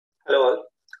Hello all,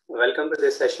 welcome to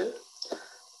this session.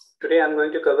 Today I'm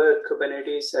going to cover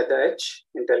Kubernetes at the edge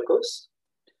in telcos.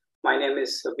 My name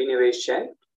is Abhinivesh Jain.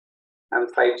 I'm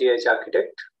 5G Edge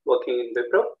architect working in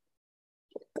Wipro.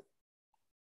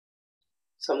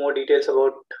 Some more details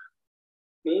about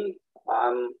me.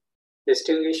 I'm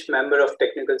distinguished member of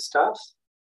technical staff.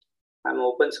 I'm an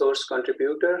open source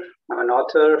contributor. I'm an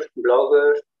author,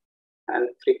 blogger, and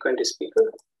frequent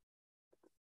speaker.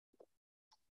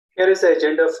 Here is the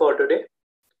agenda for today.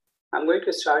 I'm going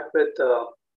to start with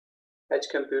edge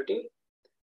computing.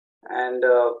 And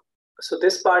so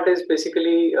this part is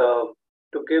basically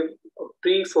to give a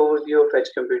brief overview of edge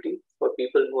computing for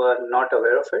people who are not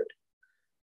aware of it.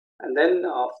 And then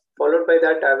followed by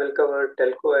that, I will cover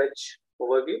Telco Edge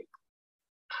overview.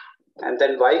 And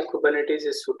then why Kubernetes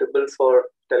is suitable for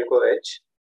Telco Edge.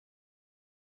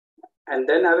 And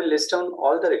then I will list down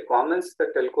all the requirements that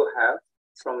Telco have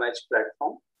from Edge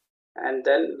platform. And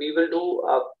then we will do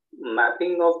a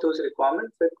mapping of those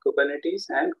requirements with Kubernetes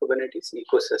and Kubernetes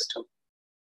ecosystem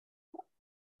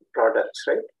products,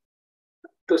 right?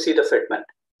 To see the fitment.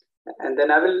 And then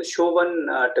I will show one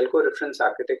telco reference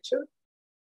architecture.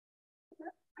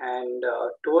 And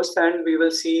towards the end, we will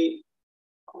see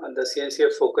the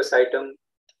CNCF focus item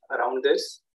around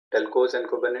this, telcos and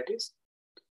Kubernetes.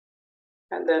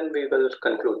 And then we will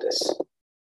conclude this.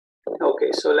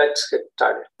 Okay, so let's get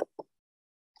started.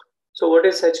 So what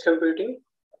is edge computing?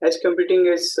 Edge computing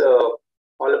is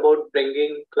all about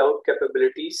bringing cloud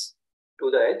capabilities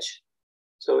to the edge.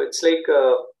 So it's like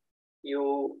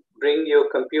you bring your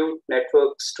compute,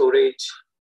 network, storage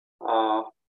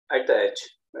at the edge,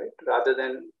 right? Rather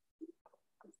than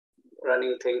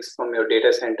running things from your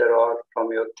data center or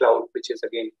from your cloud, which is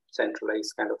again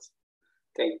centralized kind of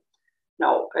thing.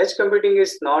 Now, edge computing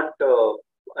is not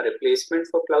a replacement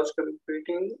for cloud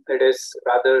computing. It is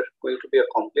rather going to be a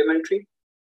complementary,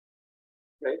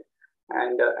 right?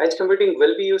 And edge computing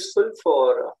will be useful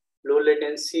for low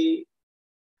latency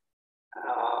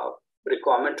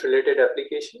requirement related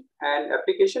application and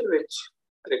application which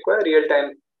require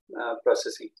real-time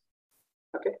processing.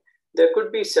 Okay, there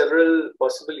could be several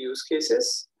possible use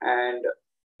cases, and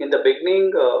in the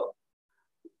beginning,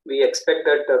 we expect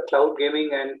that cloud gaming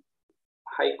and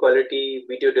high quality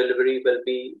video delivery will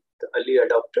be the early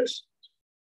adopters.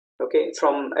 Okay,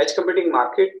 from edge computing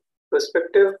market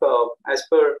perspective, as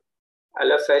per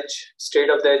LF Edge State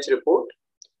of the Edge report,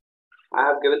 I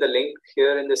have given the link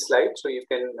here in this slide so you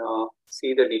can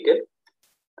see the detail.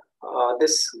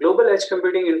 This global edge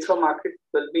computing infra market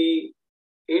will be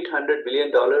 $800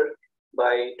 billion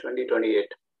by 2028.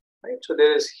 Right, so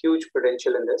there is huge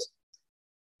potential in this,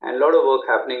 and a lot of work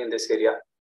happening in this area.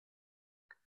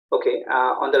 Okay,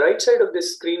 on the right side of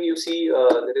this screen, you see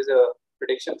there is a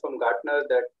prediction from Gartner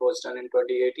that was done in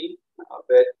 2018,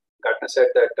 where Gartner said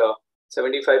that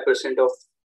 75% of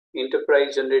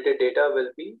enterprise generated data will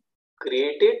be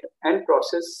created and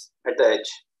processed at the edge,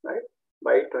 right,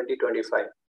 by 2025.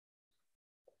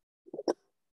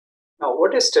 Now,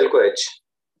 what is Telco Edge?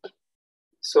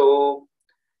 So,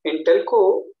 in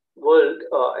telco world,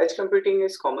 edge computing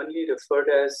is commonly referred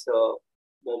as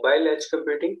mobile edge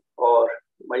computing or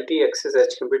multi-access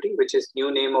edge computing, which is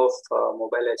new name of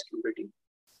mobile edge computing.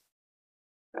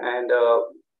 And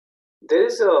there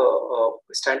is a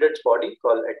standards body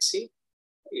called ETSI,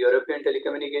 European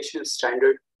Telecommunications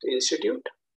Standard Institute.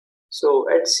 So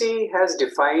ETSI has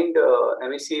defined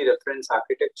MEC reference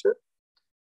architecture,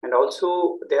 and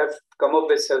also they have come up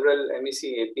with several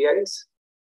MEC APIs.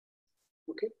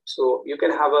 Okay, so you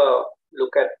can have a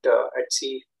look at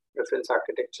ETSI reference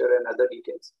architecture and other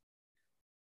details.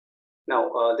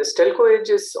 Now, this Telco Edge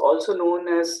is also known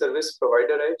as Service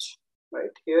Provider Edge,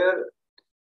 right? Here,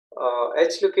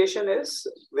 edge location is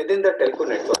within the telco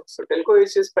network. So Telco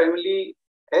Edge is primarily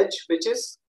edge which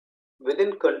is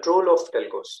within control of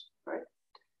telcos, right?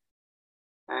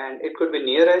 And it could be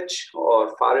near edge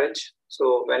or far edge.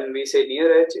 So when we say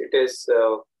near edge, it is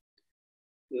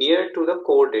near to the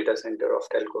core data center of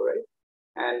telco, right?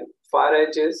 And far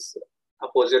edge is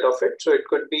opposite of it. So it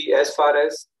could be as far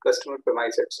as customer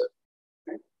premise itself.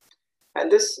 Right?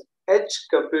 And this edge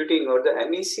computing or the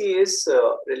MEC is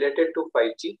related to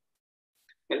 5G.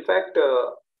 In fact,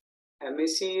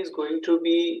 MEC is going to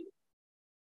be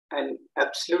an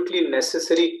absolutely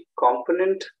necessary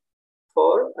component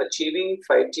for achieving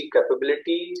 5G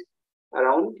capability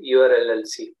around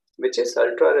URLLC, which is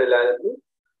ultra reliable,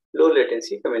 low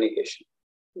latency communication.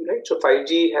 Right? So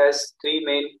 5G has three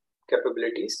main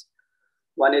capabilities.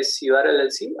 One is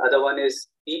URLLC, other one is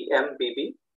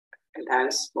eMBB,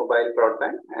 enhanced mobile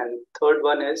broadband, and third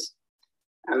one is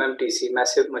MMTC,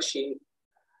 massive machine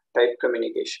type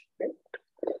communication. Right?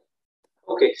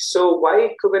 Okay, so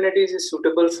why Kubernetes is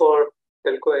suitable for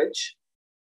Telco Edge?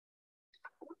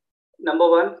 Number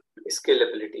one,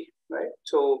 scalability, right?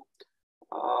 So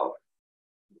uh,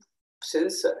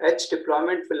 since edge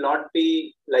deployment will not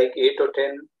be like 8 or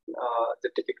 10, the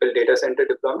typical data center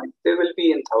deployment, they will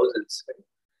be in thousands, right?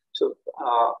 So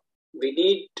we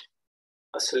need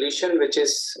a solution which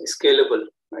is scalable,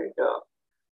 right?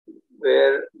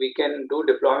 Where we can do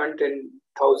deployment in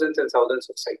thousands and thousands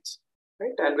of sites,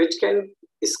 right? And which can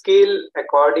scale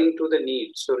according to the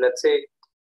need. So let's say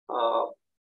uh,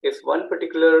 if one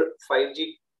particular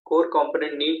 5G core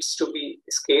component needs to be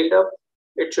scaled up,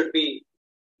 it should be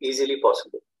easily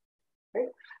possible, right?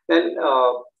 Then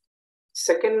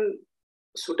second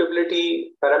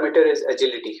suitability parameter is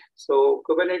agility. So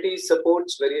Kubernetes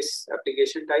supports various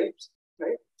application types,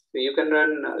 right? So you can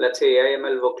run, let's say,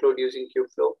 AI/ML workload using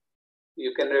Kubeflow.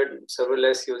 You can run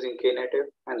serverless using Knative,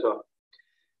 and so on.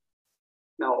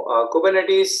 Now,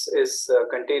 Kubernetes is a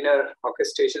container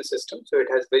orchestration system, so it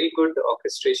has very good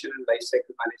orchestration and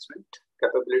lifecycle management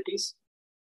capabilities.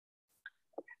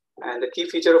 And the key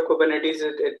feature of Kubernetes is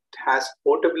it has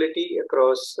portability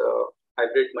across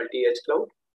hybrid multi-edge cloud.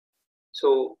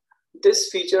 So this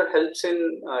feature helps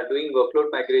in doing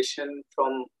workload migration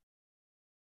from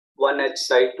one edge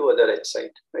site to other edge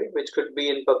site, right? Which could be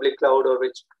in public cloud or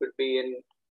which could be in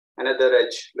another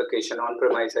edge location,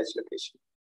 on-premise edge location.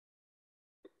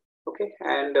 Okay,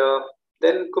 and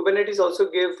then Kubernetes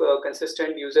also give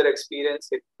consistent user experience.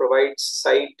 It provides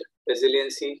site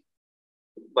resiliency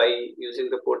by using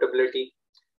the portability.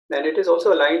 Then it is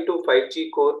also aligned to 5G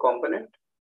core component,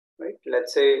 right?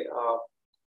 Let's say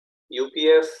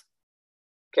UPF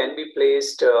can be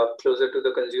placed closer to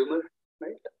the consumer,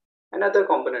 right? And other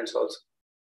components also.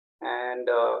 And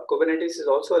Kubernetes is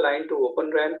also aligned to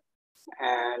Open RAN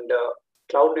and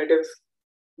cloud native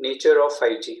nature of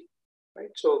 5G,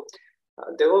 right? So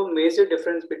there were major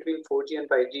difference between 4G and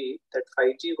 5G. That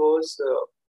 5G was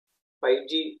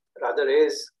 5G rather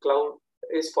is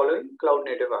following cloud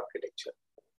native architecture,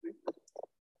 right?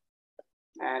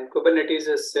 And Kubernetes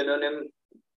is synonym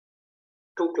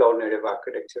to cloud native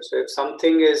architecture. So if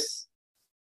something is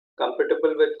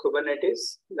compatible with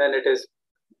Kubernetes, then it is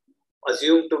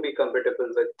assumed to be compatible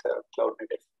with cloud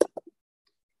native.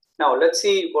 Now let's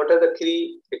see what are the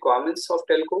key requirements of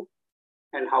telco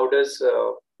and how does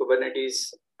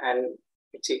Kubernetes and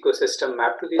its ecosystem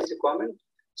map to these requirements.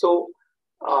 So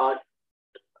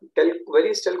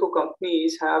various telco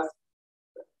companies have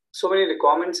so many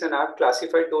requirements, and I've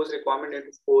classified those requirements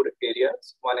into 4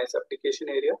 areas. One is application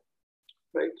area,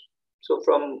 right? So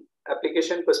from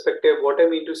application perspective, what I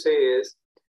mean to say is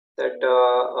that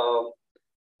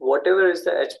whatever is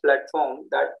the edge platform,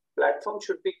 that platform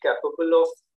should be capable of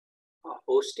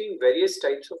hosting various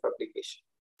types of application.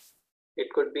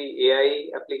 It could be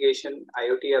AI application,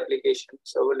 IoT application,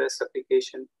 serverless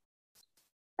application,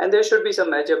 and there should be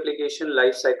some edge application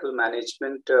lifecycle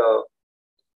management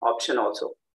option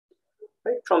also.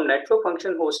 Right? From network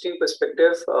function hosting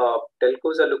perspective,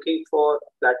 telcos are looking for a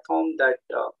platform that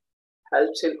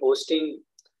helps in hosting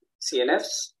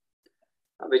CNFs,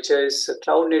 which is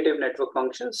cloud native network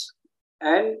functions,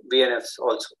 and VNFs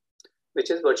also, which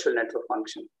is virtual network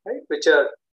function, right? Which are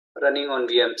running on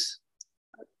VMs,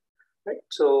 right?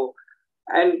 So,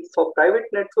 and for private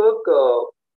network,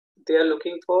 they are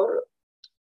looking for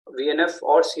VNF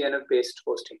or CNF based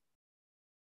hosting,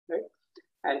 right?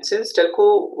 And since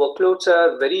telco workloads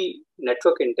are very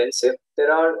network intensive,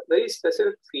 there are very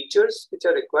specific features which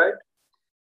are required,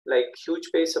 like huge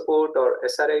page support or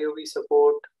SRIOV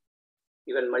support,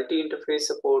 even multi-interface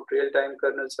support, real-time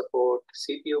kernel support,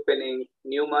 CPU pinning,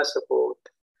 NUMA support,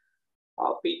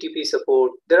 PTP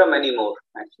support. There are many more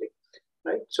actually,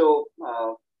 right? So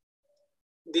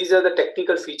these are the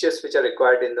technical features which are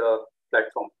required in the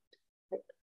platform.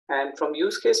 And from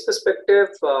use case perspective,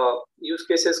 use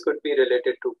cases could be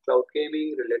related to cloud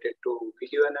gaming, related to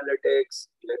video analytics,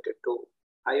 related to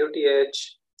IoT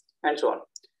edge, and so on.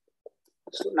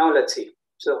 So now let's see.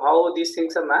 So how these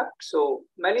things are mapped. So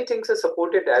many things are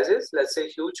supported as is. Let's say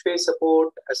huge page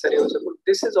support, SRO support.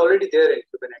 This is already there in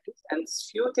Kubernetes, and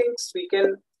few things we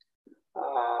can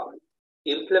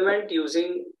implement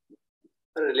using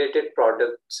related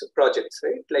projects,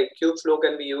 right? Like Kubeflow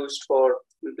can be used for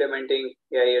implementing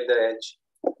AI at the edge,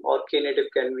 or Knative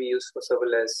can be used for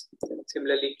serverless.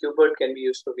 Similarly, Kubert can be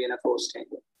used for VNF hosting,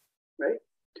 right?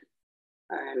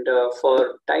 And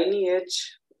for tiny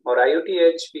edge or IoT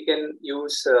edge, we can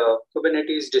use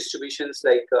Kubernetes distributions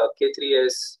like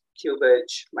K3s,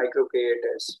 KubeEdge,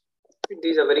 MicroK8s.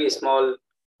 These are very small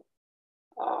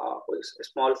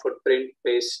footprint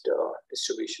based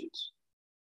distributions.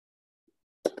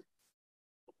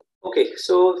 Okay,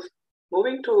 so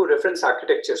moving to reference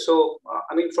architecture. So,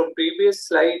 I mean, from previous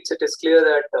slides, it is clear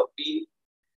that we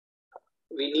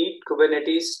need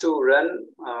Kubernetes to run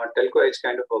Telco Edge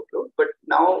kind of workload. But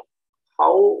now,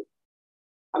 how?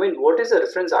 I mean, what is a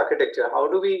reference architecture? How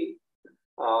do we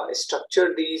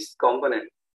structure these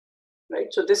components? Right.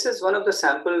 So this is one of the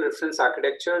sample reference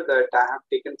architecture that I have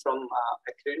taken from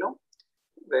Acrino,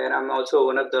 where I'm also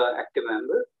one of the active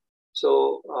member.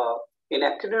 So in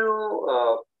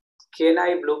Acrino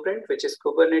KNI blueprint, which is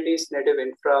Kubernetes native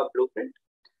infra blueprint,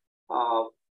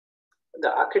 the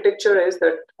architecture is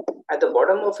that at the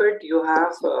bottom of it, you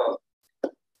have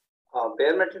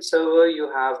bare metal server, you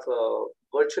have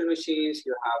virtual machines,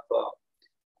 you have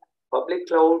public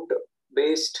cloud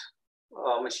based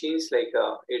machines like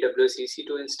AWS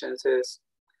EC2 instances,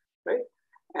 right?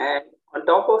 And on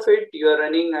top of it, you are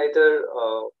running either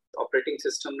operating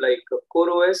system like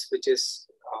CoreOS, which is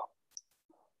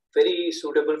very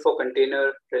suitable for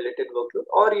container related workload,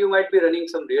 or you might be running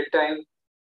some real time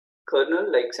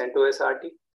kernel like CentOS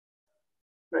RT,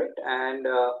 right? And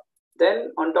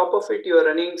then on top of it, you are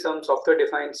running some software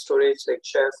defined storage like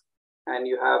Chef, and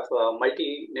you have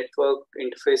multi network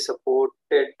interface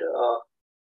supported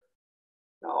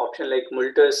option like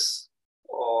Multus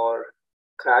or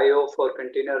Cryo for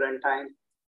container runtime,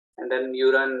 and then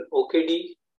you run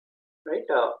OKD, right,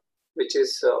 which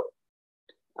is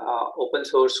open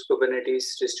source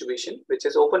Kubernetes distribution, which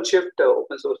is OpenShift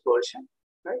open source version,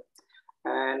 right?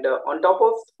 And on top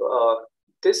of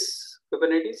this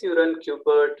Kubernetes, you run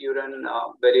KubeVirt, you run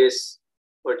various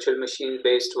virtual machine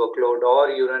based workload,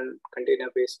 or you run container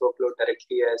based workload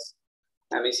directly as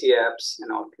MEC apps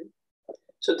and all.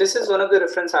 So this is one of the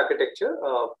reference architecture.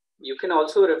 You can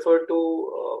also refer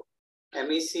to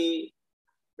MEC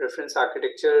reference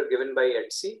architecture given by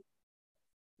Etsy,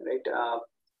 right?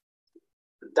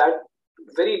 That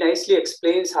very nicely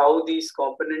explains how these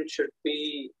components should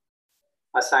be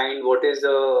assigned, what is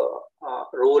the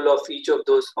role of each of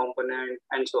those components,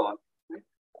 and so on. Right?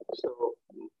 So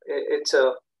it's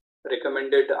a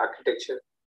recommended architecture,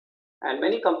 and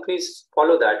many companies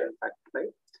follow that, in fact, right?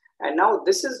 And now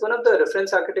this is one of the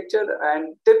reference architecture,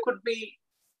 and there could be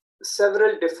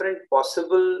several different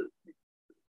possible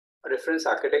reference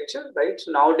architecture, right?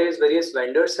 So nowadays, various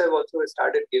vendors have also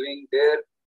started giving their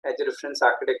edge reference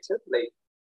architecture, like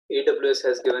AWS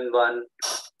has given one,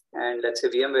 and let's say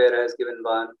VMware has given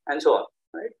one, and so on,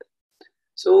 right?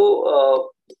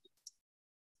 So,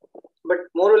 but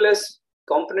more or less,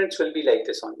 components will be like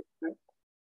this only, right?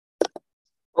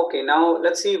 Okay, now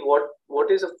let's see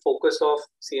what is the focus of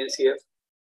CNCF,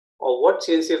 or what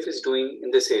CNCF is doing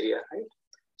in this area, right?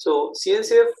 So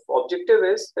CNCF objective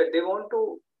is that they want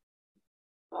to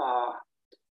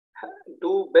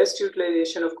do best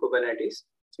utilization of Kubernetes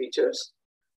features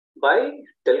by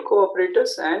telco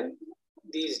operators and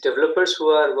these developers who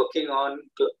are working on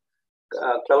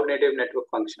cloud native network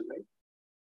function, right?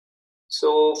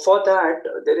 So for that,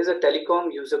 there is a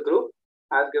telecom user group.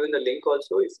 I've given the link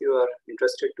also if you are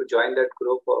interested to join that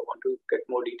group or want to get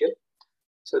more detail.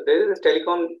 So there is a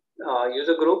telecom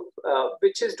user group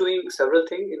which is doing several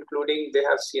things, including they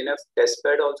have CNF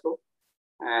testbed also,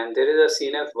 and there is a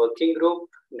CNF working group,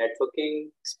 networking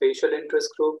spatial interest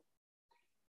group,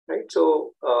 right?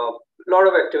 So a lot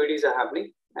of activities are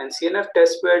happening, and CNF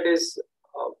testbed is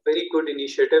a very good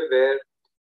initiative where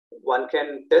one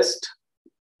can test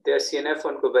their CNF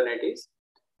on Kubernetes,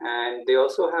 and they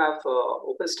also have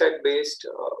OpenStack based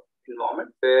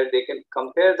environment where they can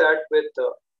compare that with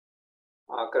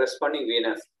corresponding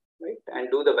VNF, right,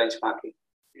 and do the benchmarking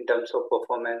in terms of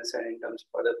performance and in terms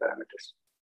of other parameters.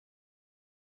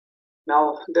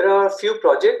 Now, there are a few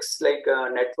projects like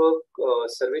Network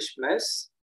Service Mesh,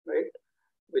 right,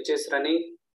 which is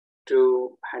running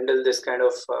to handle this kind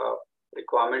of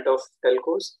requirement of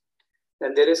telcos.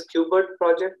 Then there is KubeVirt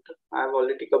project. I have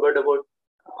already covered about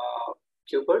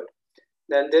KubeVirt.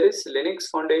 Then there is Linux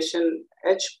Foundation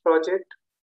Edge project,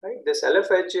 right? This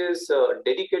LF Edge is a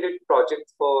dedicated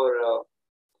project for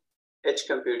edge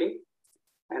computing,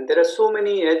 and there are so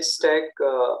many edge stack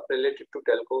related to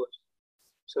telcos.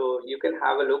 So you can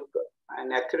have a look.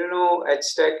 And Acrino Edge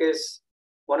Stack is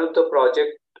one of the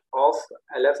project of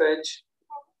LF Edge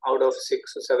out of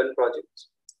 6 or 7 projects.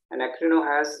 And Acrino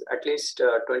has at least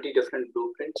 20 different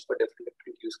blueprints for different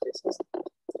use cases.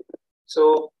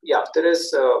 So yeah, there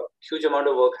is a huge amount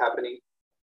of work happening.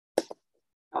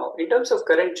 Now, in terms of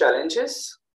current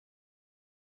challenges,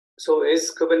 so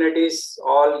is Kubernetes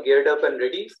all geared up and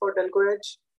ready for Telco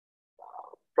Edge?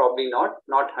 Probably not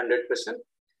 100%.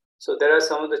 So there are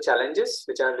some of the challenges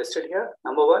which are listed here.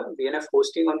 Number one, DNF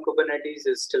hosting on Kubernetes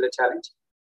is still a challenge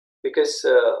because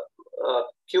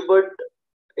KubeVirt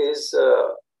is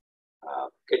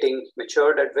getting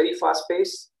matured at very fast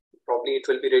pace. Probably it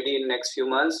will be ready in next few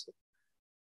months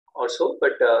or so,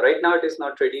 but right now it is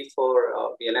not ready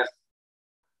for VNF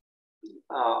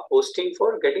hosting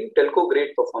for getting telco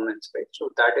grade performance, right? So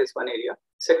that is one area.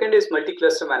 Second is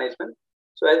multi-cluster management.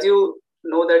 So as you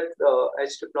know that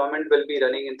edge deployment will be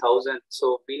running in thousands,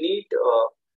 so we need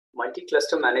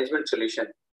multi-cluster management solution,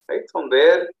 right? From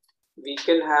where we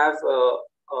can have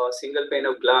a single pane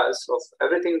of glass of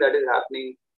everything that is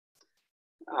happening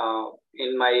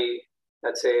in my,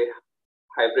 let's say,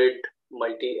 hybrid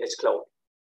multi-edge cloud,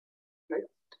 right?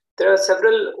 There are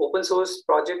several open source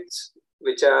projects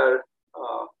which are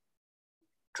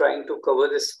trying to cover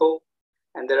this scope,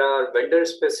 and there are vendor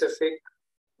specific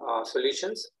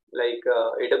solutions like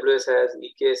AWS has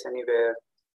EKS Anywhere,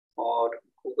 or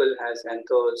Google has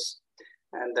Anthos,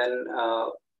 and then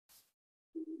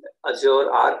Azure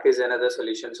Arc is another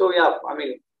solution. So yeah, I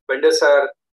mean, vendors are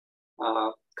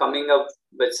coming up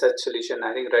with such solution.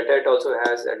 I think Red Hat also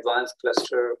has Advanced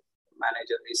Cluster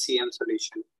Manager, ACM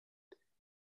solution.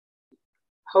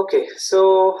 Okay,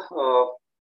 so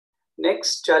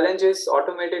next challenge is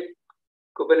automated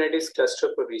Kubernetes cluster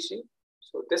provisioning.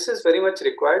 So this is very much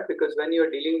required because when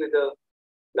you're dealing with a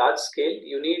large scale,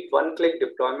 you need one-click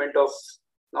deployment of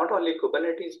not only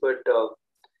Kubernetes, but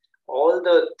all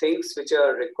the things which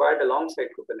are required alongside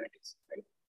Kubernetes, right?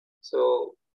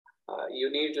 So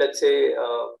you need, let's say,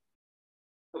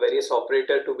 various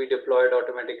operator to be deployed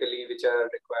automatically, which are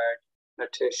required,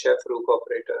 let's say chef rook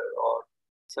operator or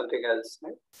something else,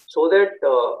 right? So that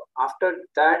after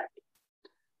that,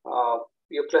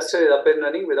 your cluster is up and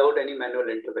running without any manual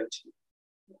intervention.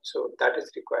 So that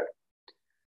is required.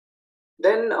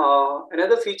 Then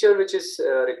another feature which is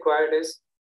required is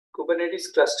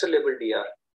Kubernetes cluster level DR.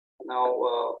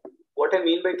 Now, what I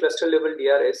mean by cluster level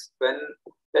DR is when,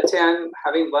 let's say I'm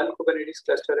having one Kubernetes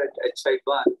cluster at edge site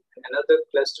 1 and another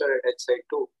cluster at edge site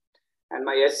 2, and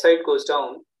my edge site goes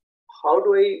down, how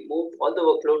do I move all the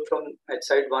workload from edge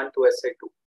site 1 to edge site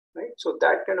 2, right? So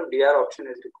that kind of DR option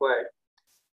is required.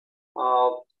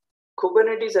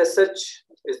 Kubernetes as such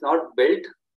is not built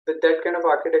with that kind of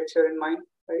architecture in mind,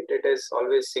 right? It is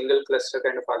always single cluster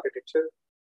kind of architecture,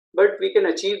 but we can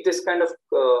achieve this kind of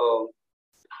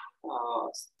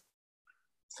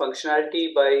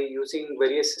functionality by using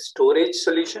various storage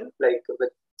solution, like with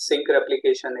sync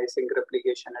replication, async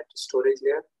replication at the storage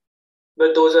layer,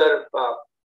 but those are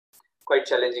quite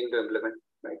challenging to implement,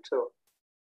 right? So,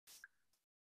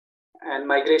 and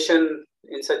migration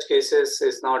in such cases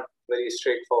is not very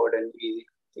straightforward and easy.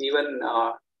 Even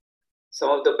some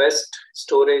of the best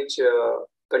storage,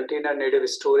 container native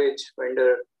storage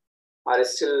vendor are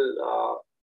still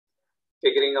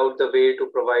figuring out the way to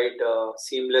provide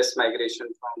seamless migration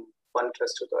from one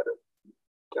cluster to other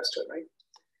cluster, right?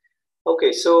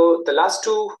 Okay, so the last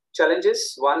two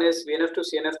challenges, one is VNF to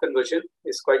CNF conversion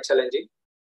is quite challenging,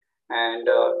 and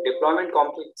deployment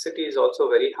complexity is also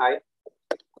very high.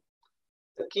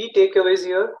 The key takeaways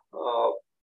here,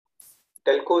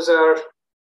 telcos are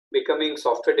becoming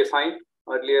software defined.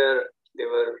 Earlier, they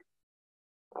were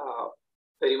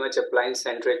very much appliance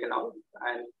centric and all,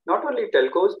 and not only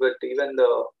telcos, but even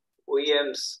the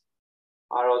OEMs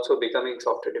are also becoming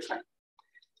software defined.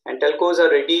 And telcos are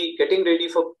getting ready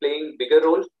for playing bigger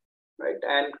role, right?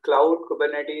 And cloud,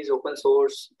 Kubernetes, open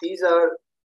source, these are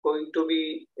going to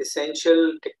be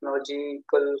essential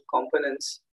technological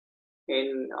components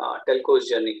in telco's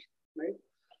journey, right?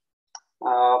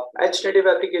 Edge native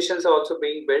applications are also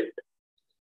being built,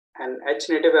 and edge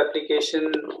native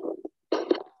application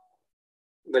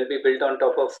will be built on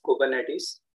top of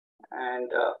Kubernetes.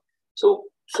 And so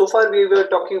far we were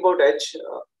talking about edge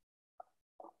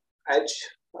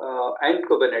and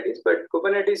Kubernetes, but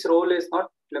Kubernetes role is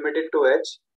not limited to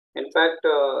edge. In fact,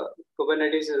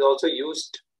 Kubernetes is also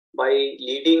used by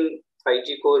leading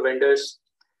 5G core vendors,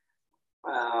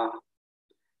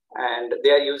 and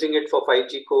they are using it for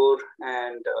 5G core,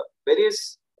 and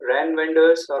various RAN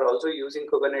vendors are also using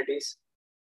Kubernetes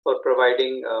for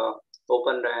providing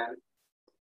open RAN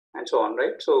and so on,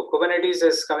 right? So Kubernetes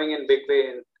is coming in big way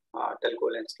in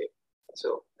telco landscape.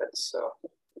 So that's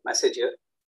message here.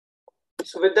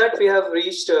 So with that, we have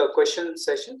reached a question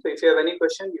session. So if you have any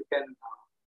question, you can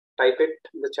type it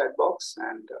in the chat box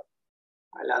and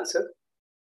I'll answer.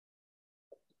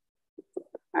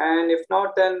 And if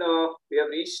not, then we have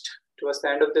reached towards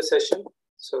the end of the session.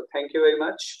 So thank you very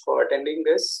much for attending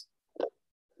this.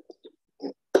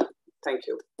 Thank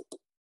you.